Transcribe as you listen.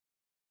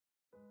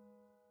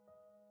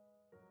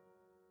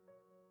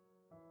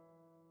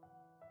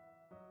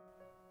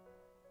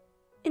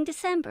In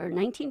December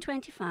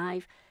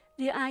 1925,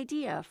 the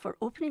idea for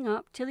opening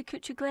up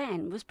Tillicoultry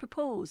Glen was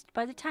proposed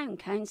by the Town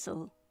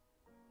Council.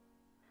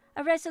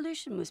 A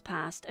resolution was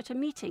passed at a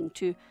meeting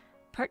to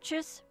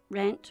purchase,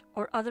 rent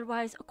or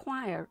otherwise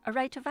acquire a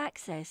right of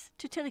access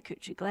to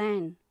Tillicoultry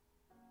Glen.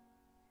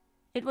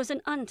 It was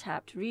an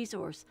untapped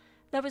resource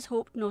that was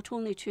hoped not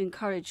only to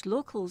encourage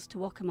locals to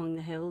walk among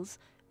the hills,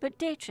 but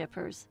day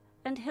trippers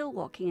and hill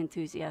walking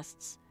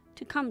enthusiasts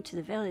to come to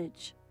the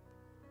village.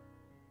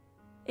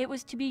 It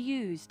was to be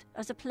used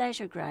as a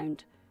pleasure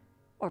ground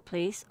or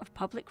place of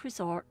public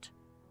resort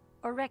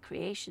or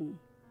recreation.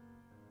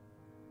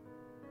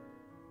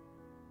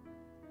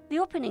 The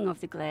opening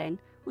of the Glen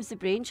was the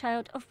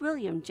brainchild of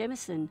William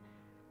Jimison,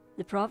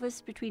 the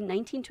provost between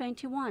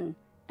 1921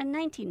 and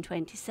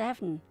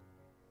 1927.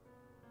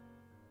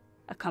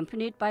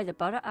 Accompanied by the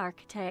borough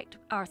architect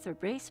Arthur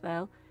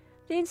Bracewell,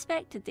 they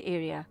inspected the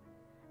area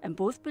and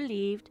both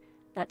believed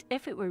that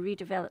if it were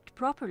redeveloped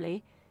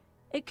properly,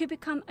 it could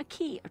become a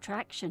key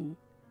attraction.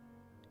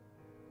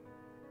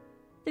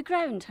 The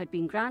ground had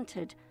been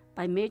granted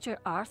by Major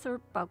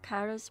Arthur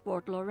Balcarras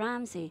Wardlaw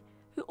Ramsay,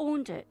 who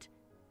owned it,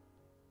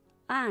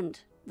 and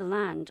the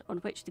land on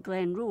which the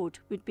Glen Road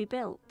would be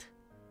built.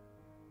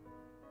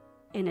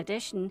 In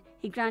addition,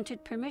 he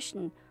granted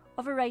permission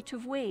of a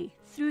right-of-way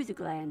through the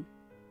Glen,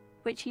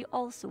 which he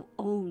also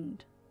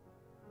owned.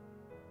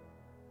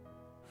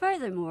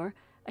 Furthermore,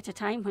 at a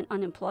time when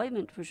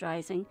unemployment was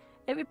rising,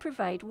 it would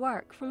provide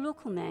work for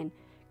local men,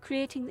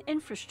 creating the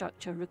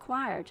infrastructure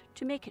required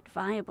to make it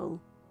viable.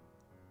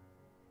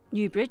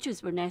 New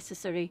bridges were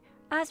necessary,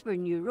 as were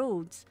new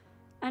roads,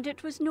 and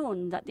it was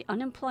known that the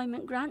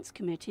Unemployment Grants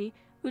Committee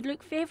would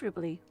look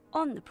favourably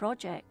on the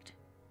project.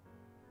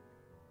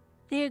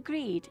 They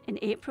agreed in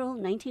April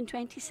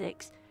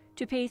 1926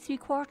 to pay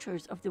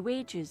 3/4 of the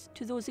wages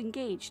to those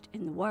engaged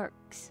in the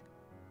works.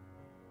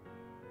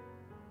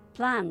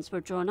 Plans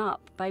were drawn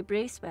up by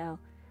Bracewell,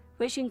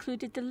 which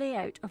included the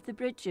layout of the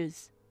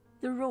bridges,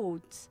 the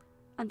roads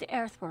and the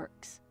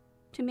earthworks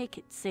to make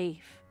it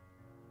safe.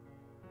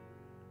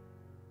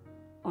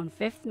 On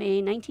 5th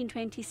May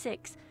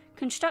 1926,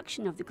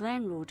 construction of the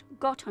Glen Road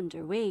got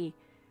underway,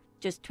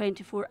 just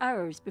 24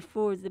 hours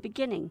before the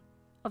beginning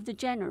of the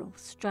general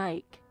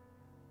strike.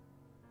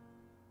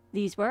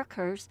 These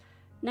workers,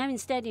 now in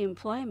steady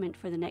employment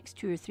for the next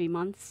 2 or 3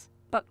 months,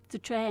 bucked the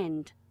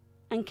trend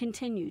and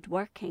continued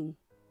working.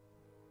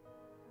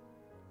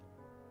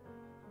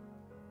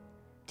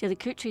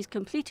 Tillicoultry's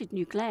completed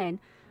new Glen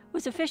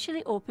was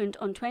officially opened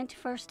on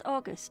 21st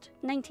August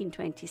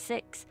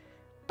 1926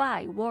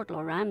 by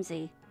Wardlaw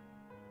Ramsay.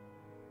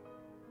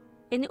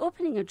 In the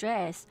opening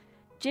address,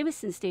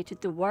 Jimison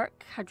stated the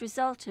work had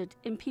resulted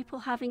in people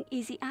having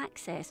easy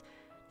access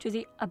to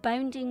the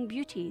abounding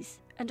beauties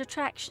and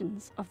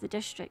attractions of the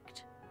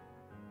district.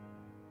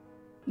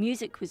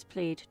 Music was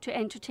played to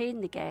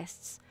entertain the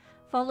guests,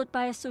 followed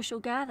by a social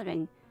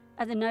gathering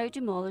at the now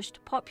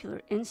demolished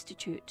Popular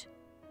Institute,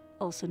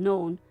 also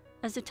known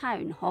as the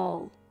Town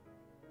Hall.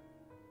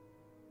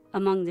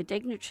 Among the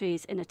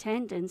dignitaries in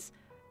attendance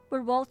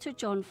were Walter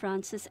John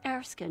Francis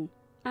Erskine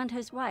and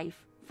his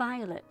wife,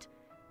 Violet,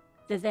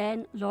 the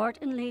then Lord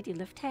and Lady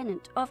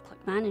Lieutenant of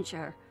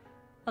Clackmannanshire,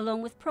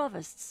 along with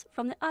provosts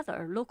from the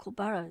other local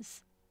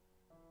boroughs.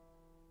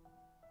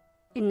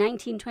 In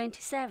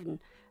 1927,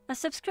 a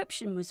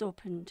subscription was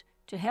opened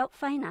to help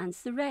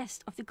finance the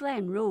rest of the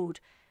Glen Road,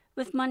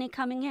 with money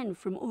coming in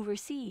from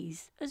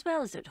overseas as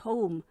well as at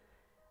home,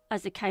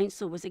 as the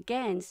council was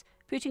against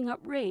putting up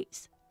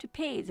rates to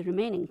pay the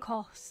remaining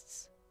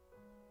costs.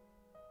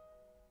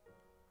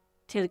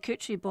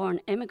 Tillicoultry-born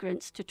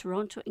immigrants to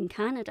Toronto in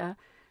Canada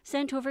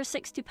sent over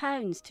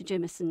 £60 to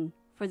Jimison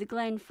for the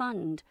Glen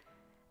Fund,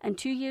 and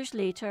 2 years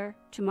later,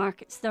 to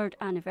mark its 3rd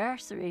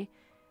anniversary,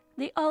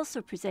 they also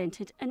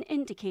presented an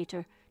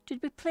indicator to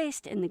be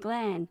placed in the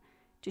Glen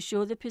to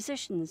show the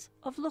positions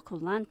of local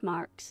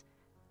landmarks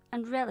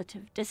and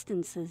relative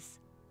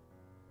distances.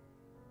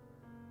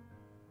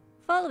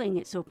 Following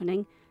its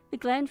opening, the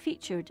Glen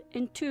featured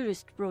in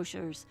tourist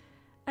brochures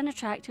and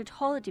attracted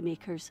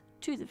holidaymakers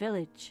to the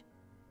village.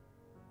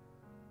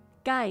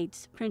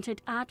 Guides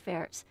printed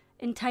adverts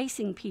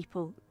enticing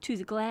people to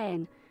the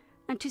Glen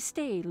and to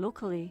stay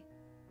locally.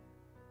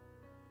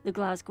 The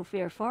Glasgow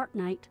Fair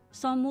fortnight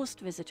saw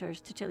most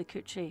visitors to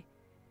Tillicoultry,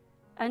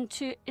 and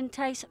to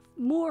entice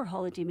more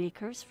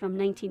holidaymakers from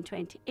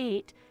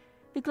 1928,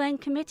 the Glen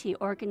Committee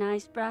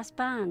organised brass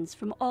bands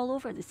from all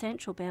over the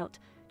Central Belt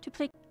to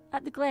play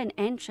at the Glen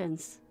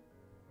entrance.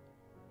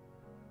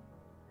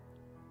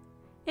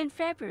 In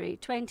February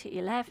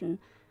 2011,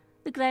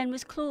 the Glen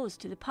was closed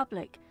to the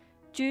public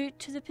due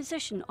to the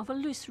position of a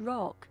loose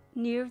rock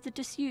near the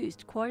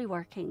disused quarry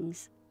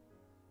workings.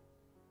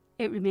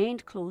 It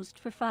remained closed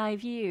for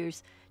 5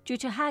 years due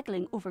to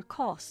haggling over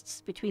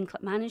costs between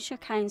Clackmannanshire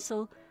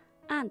Council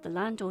and the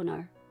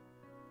landowner.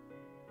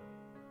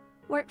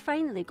 Work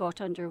finally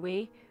got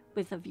underway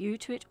with a view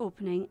to it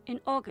opening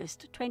in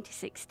August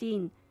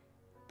 2016,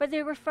 but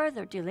there were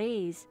further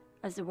delays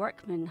as the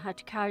workmen had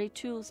to carry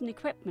tools and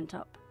equipment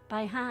up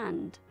by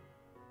hand.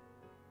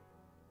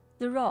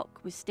 The rock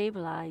was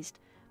stabilised,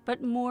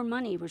 but more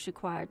money was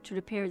required to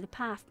repair the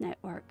path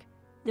network,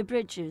 the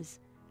bridges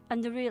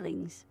and the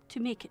railings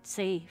to make it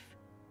safe.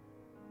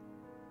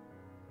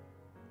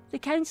 The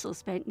council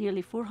spent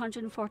nearly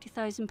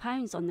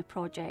 £440,000 on the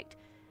project,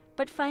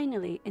 but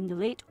finally, in the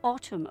late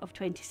autumn of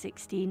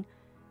 2016,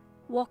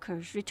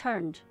 walkers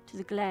returned to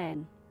the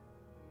Glen.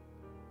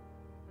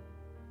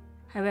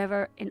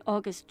 However, in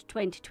August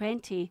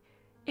 2020,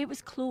 it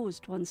was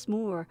closed once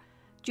more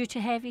due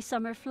to heavy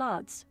summer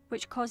floods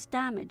which caused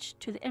damage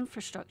to the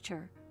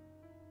infrastructure.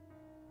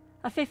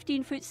 A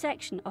 15-foot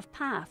section of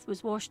path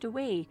was washed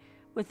away,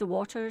 with the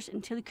waters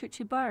in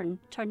Tillicoultry Burn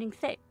turning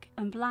thick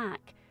and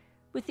black,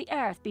 with the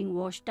earth being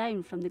washed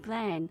down from the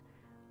Glen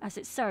as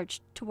it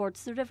surged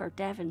towards the River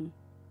Devon.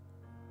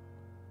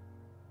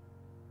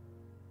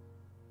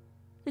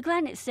 The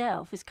Glen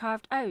itself is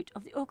carved out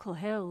of the Ochil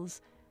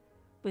Hills,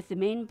 with the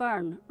main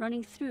burn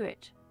running through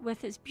it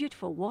with its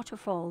beautiful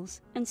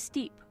waterfalls and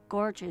steep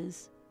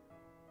gorges.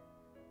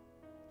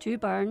 Two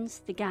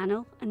burns, the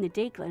Gannel and the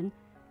Daglin,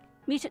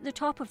 meet at the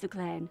top of the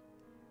Glen,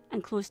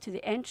 and close to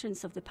the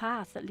entrance of the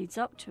path that leads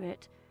up to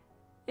it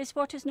is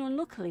what is known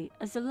locally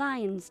as the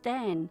Lion's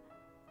Den,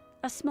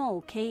 a small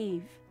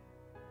cave.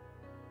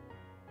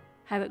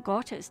 How it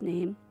got its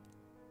name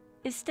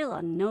is still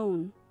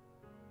unknown.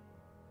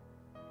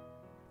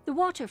 The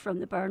water from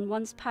the burn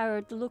once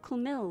powered the local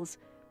mills,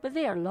 but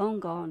they are long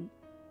gone.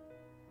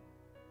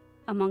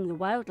 Among the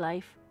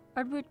wildlife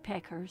are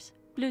woodpeckers,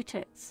 blue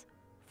tits,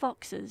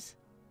 foxes,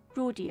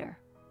 roe deer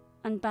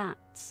and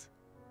bats.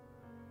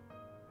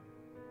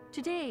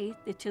 Today,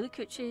 the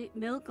Tillicoultry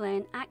Mill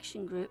Glen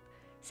Action Group,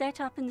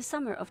 set up in the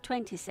summer of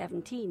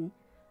 2017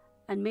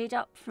 and made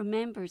up from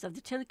members of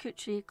the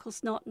Tillicoultry,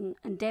 Kilsnotton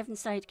and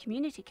Devonside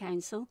Community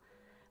Council,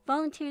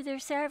 volunteer their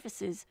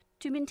services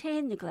to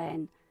maintain the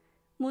Glen,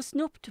 most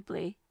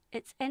notably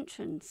its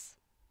entrance.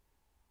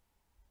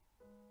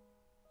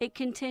 It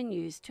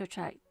continues to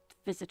attract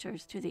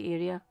visitors to the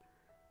area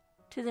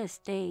to this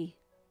day.